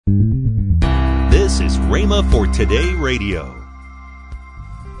Rhema for Today Radio.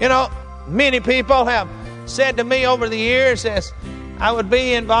 You know, many people have said to me over the years as I would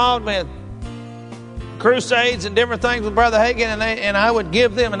be involved with crusades and different things with Brother Hagin, and I would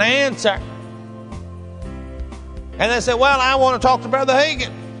give them an answer. And they said, well, I want to talk to Brother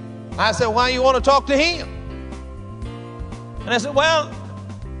Hagin. I said, why you want to talk to him? And I said, well,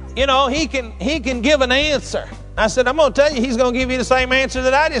 you know, he can give an answer. I said, I'm going to tell you, he's going to give you the same answer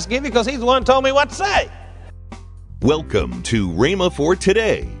that I just give you because he's the one who told me what to say. Welcome to Rhema for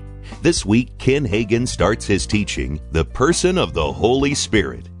Today. This week, Ken Hagin starts his teaching, The Person of the Holy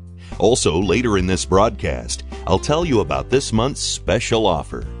Spirit. Also, later in this broadcast, I'll tell you about this month's special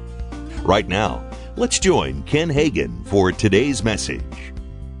offer. Right now, let's join Ken Hagin for today's message.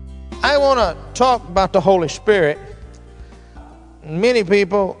 I want to talk about the Holy Spirit. Many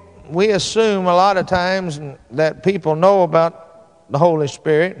people, we assume a lot of times that people know about the Holy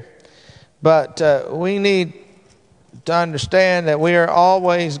Spirit, but we need to understand that we are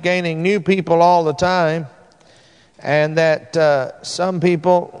always gaining new people all the time, and that some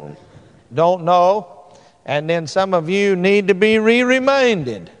people don't know, and then some of you need to be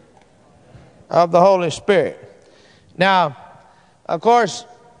reminded of the Holy Spirit. Now, of course,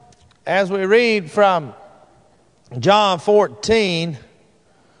 as we read from John 14,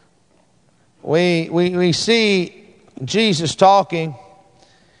 we see Jesus talking,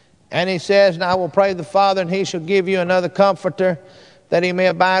 and he says, and I will pray the Father, and he shall give you another comforter, that he may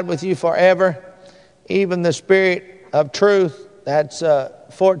abide with you forever, even the Spirit of truth. That's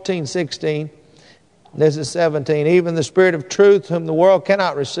 14:16. This is 17. Even the Spirit of truth, whom the world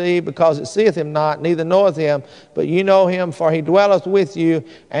cannot receive, because it seeth him not, neither knoweth him, but you know him, for he dwelleth with you,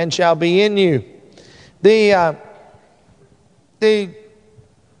 and shall be in you. The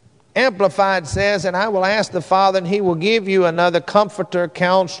Amplified says, and I will ask the Father, and he will give you another comforter,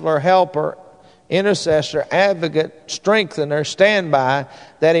 counselor, helper, intercessor, advocate, strengthener, standby,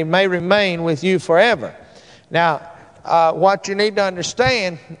 that he may remain with you forever. Now, what you need to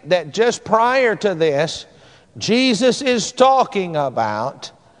understand, that just prior to this, Jesus is talking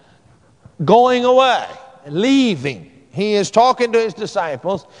about going away, leaving. He is talking to his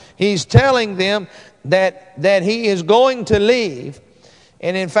disciples. He's telling them that he is going to leave.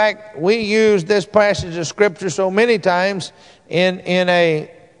 And in fact, we use this passage of Scripture so many times in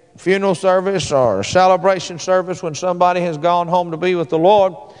a funeral service or a celebration service when somebody has gone home to be with the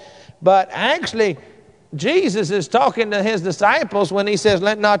Lord. But actually, Jesus is talking to his disciples when he says,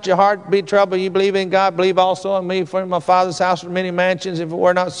 let not your heart be troubled. You believe in God, believe also in me. For in my Father's house are many mansions. If it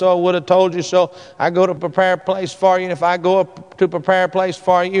were not so, I would have told you so. I go to prepare a place for you. And if I go up to prepare a place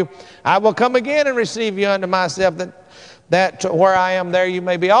for you, I will come again and receive you unto myself, that where I am, there you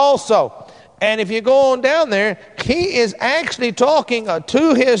may be also. And if you go on down there, he is actually talking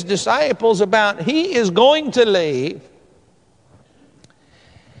to his disciples about he is going to leave.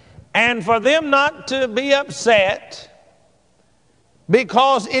 And for them not to be upset,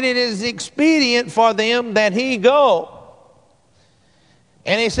 because it is expedient for them that he go.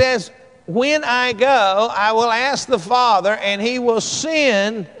 And he says, when I go, I will ask the Father, and he will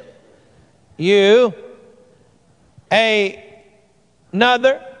send you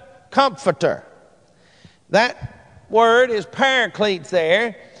another comforter. That word is paraclete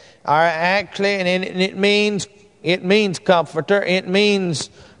there. Actually, and it means comforter. It means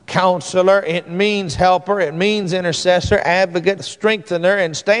counselor. It means helper. It means intercessor, advocate, strengthener,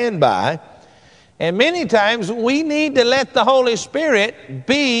 and standby. And many times we need to let the Holy Spirit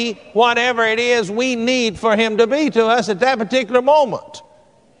be whatever it is we need for him to be to us at that particular moment.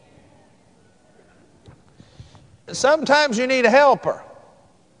 Sometimes you need a helper.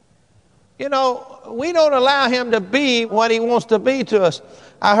 You know, we don't allow him to be what he wants to be to us.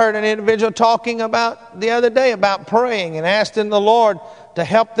 I heard an individual talking about the other day about praying and asking the Lord to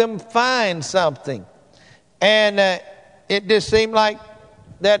help them find something. And it just seemed like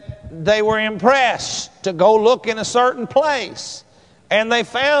that they were impressed to go look in a certain place. And they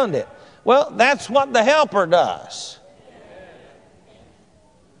found it. Well, that's what the helper does.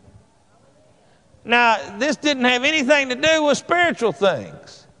 Now, this didn't have anything to do with spiritual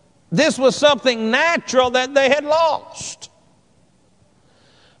things. This was something natural that they had lost.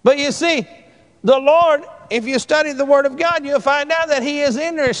 But you see, the Lord, if you study the Word of God, you'll find out that he is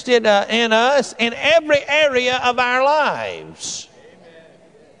interested in us in every area of our lives.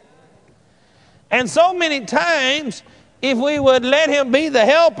 And so many times, if we would let him be the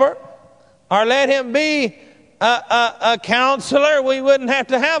helper or let him be a counselor, we wouldn't have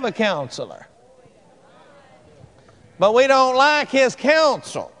to have a counselor. But we don't like his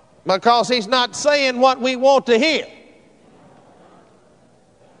counsel because he's not saying what we want to hear.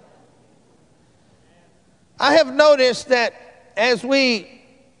 I have noticed that as we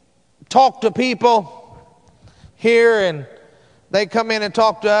talk to people here and they come in and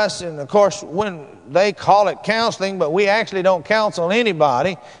talk to us, and of course when they call it counseling, but we actually don't counsel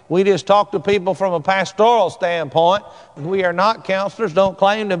anybody. We just talk to people from a pastoral standpoint. We are not counselors, don't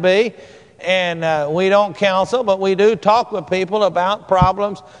claim to be, and we don't counsel, but we do talk with people about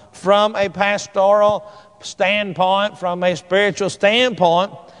problems from a pastoral standpoint, from a spiritual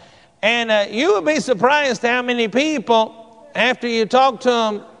standpoint. And you would be surprised how many people, after you talk to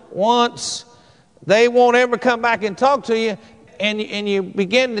them once, they won't ever come back and talk to you, and you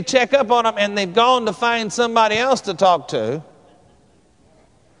begin to check up on them, and they've gone to find somebody else to talk to.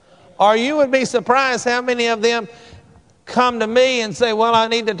 Or you would be surprised how many of them come to me and say, well, I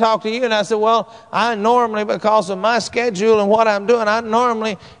need to talk to you. And I said, well, I normally, because of my schedule and what I'm doing, I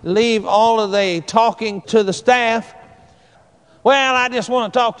normally leave all of the talking to the staff. Well, I just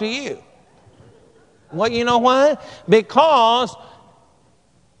want to talk to you. Well, you know why? Because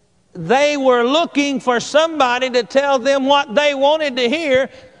they were looking for somebody to tell them what they wanted to hear,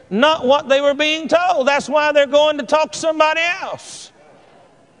 not what they were being told. That's why they're going to talk to somebody else.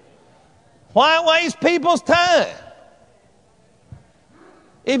 Why waste people's time?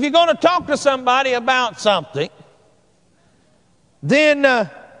 If you're going to talk to somebody about something, then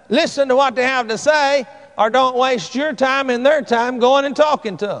listen to what they have to say, or don't waste your time and their time going and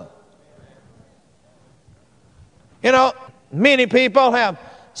talking to them. You know, many people have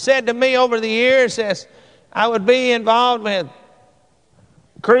said to me over the years, as I would be involved with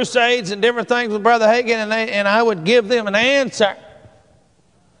crusades and different things with Brother Hagin, and I would give them an answer.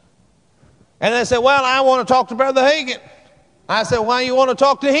 And they said, well, I want to talk to Brother Hagin. I said, why you want to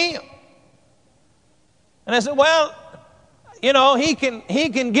talk to him? And I said, well, you know, he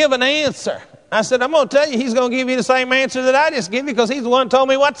can give an answer. I said, I'm going to tell you, he's going to give you the same answer that I just gave you, because he's the one who told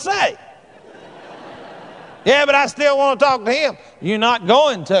me what to say. Yeah, but I still want to talk to him. You're not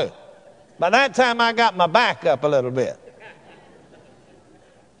going to. By that time, I got my back up a little bit.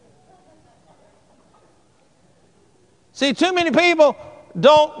 See, too many people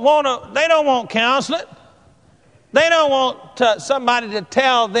don't want counseling. They don't want somebody to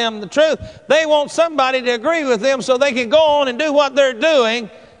tell them the truth. They want somebody to agree with them so they can go on and do what they're doing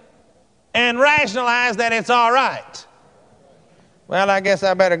and rationalize that it's all right. Well, I guess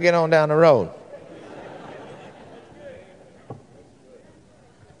I better get on down the road.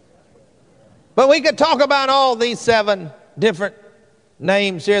 But we could talk about all these 7 different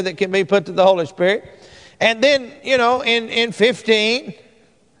names here that can be put to the Holy Spirit. And then, you know, in 15,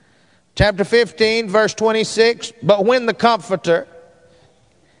 chapter 15, verse 26, but when the Comforter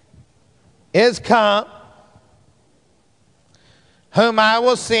is come, whom I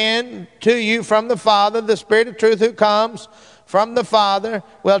will send to you from the Father, the Spirit of truth who comes from the Father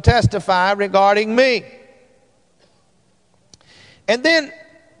will testify regarding me. And then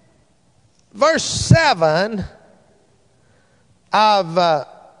verse 7 of the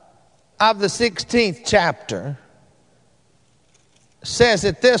 16th chapter says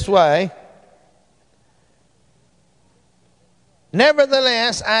it this way: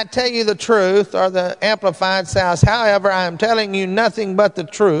 nevertheless, I tell you the truth, or the Amplified says, however, I am telling you nothing but the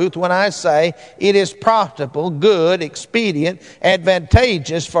truth when I say it is profitable, good, expedient,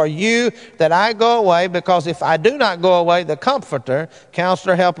 advantageous for you that I go away, because if I do not go away, the Comforter,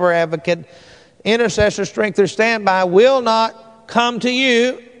 Counselor, Helper, Advocate, Intercessor, Strengthener, Standby will not come to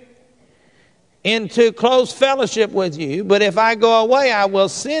you into close fellowship with you. But if I go away, I will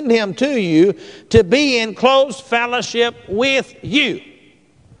send him to you to be in close fellowship with you.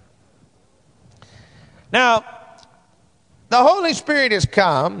 Now, the Holy Spirit has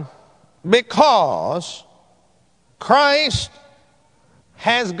come because Christ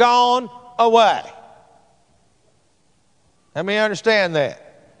has gone away. Let me understand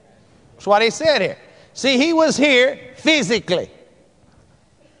that. That's what he said here. See, he was here physically.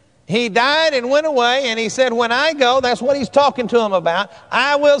 He died and went away, and he said, when I go, that's what he's talking to him about,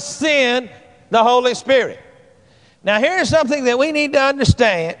 I will send the Holy Spirit. Now, here's something that we need to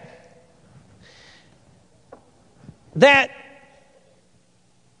understand, that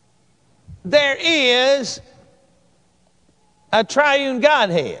there is a triune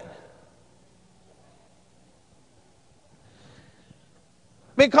Godhead.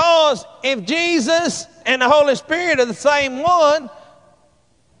 Because if Jesus and the Holy Spirit are the same one,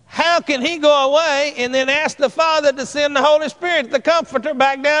 how can he go away and then ask the Father to send the Holy Spirit, the Comforter,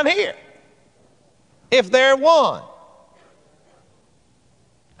 back down here? If they're one.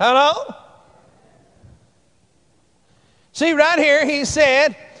 Hello? See, right here he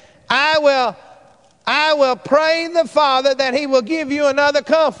said, I will pray the Father that he will give you another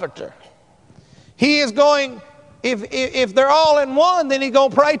Comforter. he is going, if they're all in one, then he's going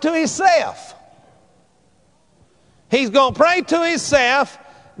to pray to himself. He's going to pray to himself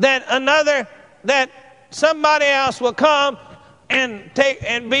that somebody else will come and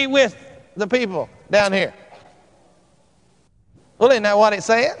be with the people down here. Well, isn't that what it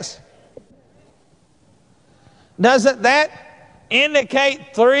says? Doesn't that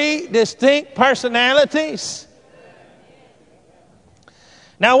indicate three distinct personalities?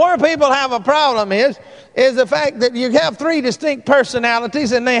 Now, where people have a problem is the fact that you have three distinct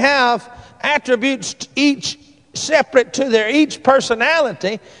personalities and they have attributes each separate to their each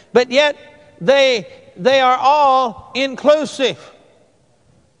personality, but yet they are all inclusive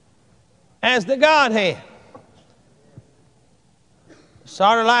as the Godhead.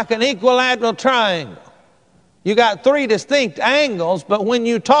 Sort of like an equilateral triangle. You got three distinct angles, but when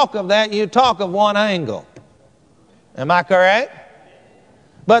you talk of that, you talk of one angle. Am I correct?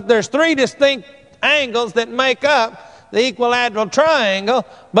 But there's three distinct angles that make up the equilateral triangle,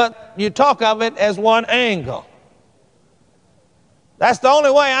 but you talk of it as one angle. That's the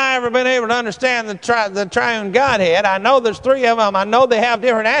only way I ever been able to understand the triune Godhead. I know there's three of them. I know they have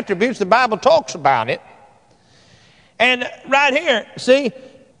different attributes. The Bible talks about it. And right here, see,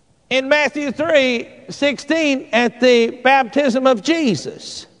 in Matthew 3:16, at the baptism of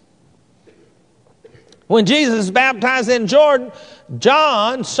Jesus, when Jesus was baptized in Jordan,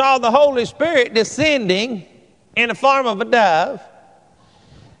 John saw the Holy Spirit descending in the form of a dove.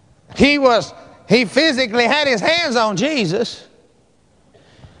 He physically had his hands on Jesus.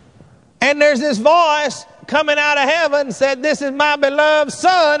 And there's this voice coming out of heaven and said, "This is my beloved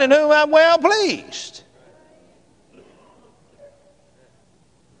Son in whom I'm well pleased."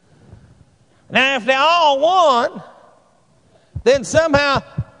 Now, if they're all one, then somehow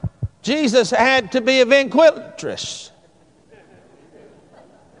Jesus had to be a ventriloquist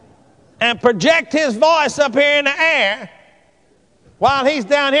and project his voice up here in the air while he's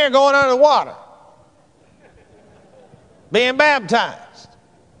down here going under the water, being baptized.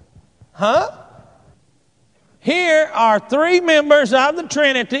 Huh? Here are three members of the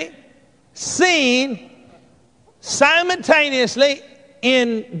Trinity seen simultaneously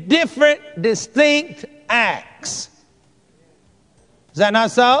in different distinct acts. Is that not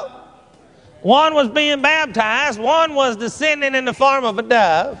so? One was being baptized, one was descending in the form of a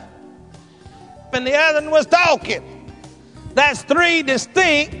dove, and the other one was talking. That's three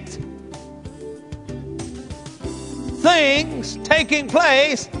distinct things taking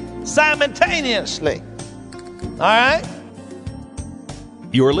place simultaneously. All right?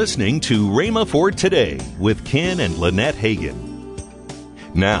 You're listening to Rhema for Today with Ken and Lynette Hagin.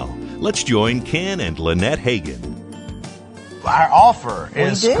 Now, let's join Ken and Lynette Hagin. Our offer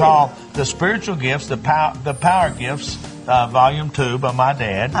is called The Spiritual Gifts, the Power Gifts, Volume 2 by my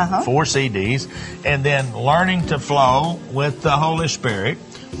dad, 4 CDs, and then Learning to Flow with the Holy Spirit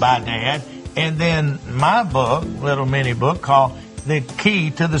by Dad, and then my book, little mini book called The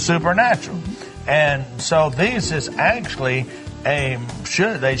Key to the Supernatural. And so these is actually they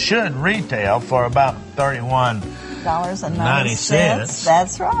should retail for about $31.90.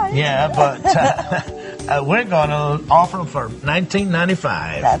 That's right. Yeah, but we're going to offer them for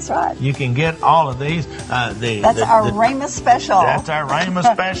 $19.95. That's right. You can get all of these. That's our Rhema special. That's our Rhema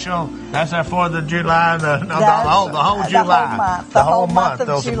special. That's our 4th of July. The whole July. The whole month.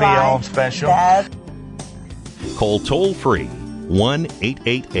 Those will be on special. Call toll-free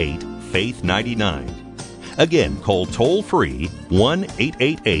 1-888-FAITH-99. Again, call toll-free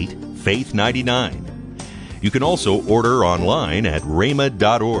 1-888-FAITH-99. You can also order online at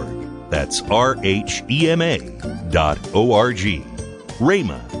rhema.org. That's RHEMA.org.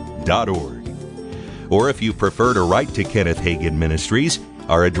 rhema.org. Or if you prefer to write to Kenneth Hagin Ministries,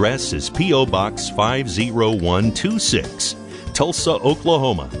 our address is P.O. Box 50126, Tulsa,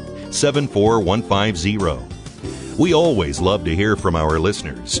 Oklahoma 74150. We always love to hear from our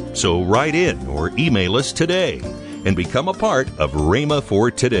listeners, so write in or email us today and become a part of Rhema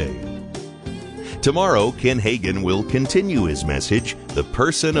for Today. Tomorrow, Ken Hagin will continue his message, The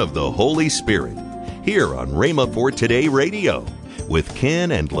Person of the Holy Spirit, here on Rhema for Today Radio with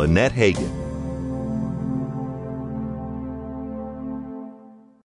Ken and Lynette Hagin.